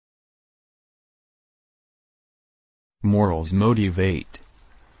Morals motivate.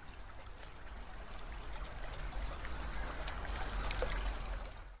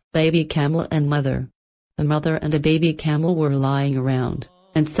 Baby camel and mother. A mother and a baby camel were lying around,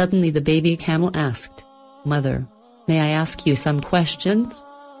 and suddenly the baby camel asked, "Mother, may I ask you some questions?"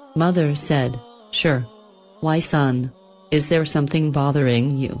 Mother said, "Sure." "Why, son? Is there something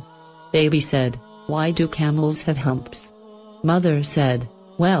bothering you?" Baby said, "Why do camels have humps?" Mother said,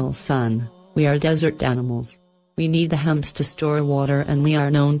 "Well, son, we are desert animals. We need the humps to store water, and we are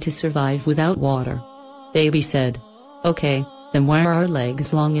known to survive without water." Baby said, "Okay, then why are our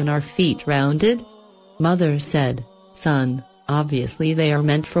legs long and our feet rounded?" Mother said, "Son, obviously they are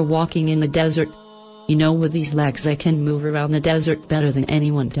meant for walking in the desert. You know, with these legs I can move around the desert better than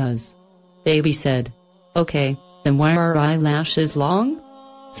anyone does." Baby said, "Okay, then why are our eyelashes long?"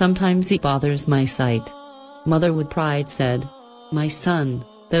 "Sometimes it bothers my sight." Mother with pride said, "My son,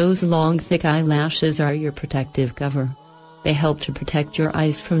 those long thick eyelashes are your protective cover. They help to protect your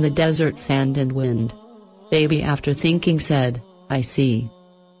eyes from the desert sand and wind." Baby, after thinking, said, "I see.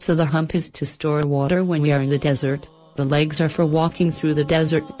 So the hump is to store water when we are in the desert, the legs are for walking through the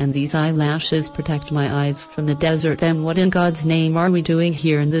desert, and these eyelashes protect my eyes from the desert. Then what in God's name are we doing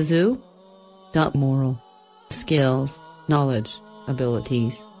here in the zoo?" Moral: skills, knowledge,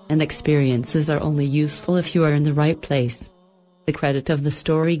 abilities, and experiences are only useful if you are in the right place. The credit of the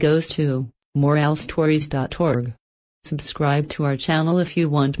story goes to moralstories.org. Subscribe to our channel if you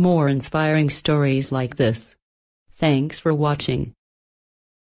want more inspiring stories like this. Thanks for watching.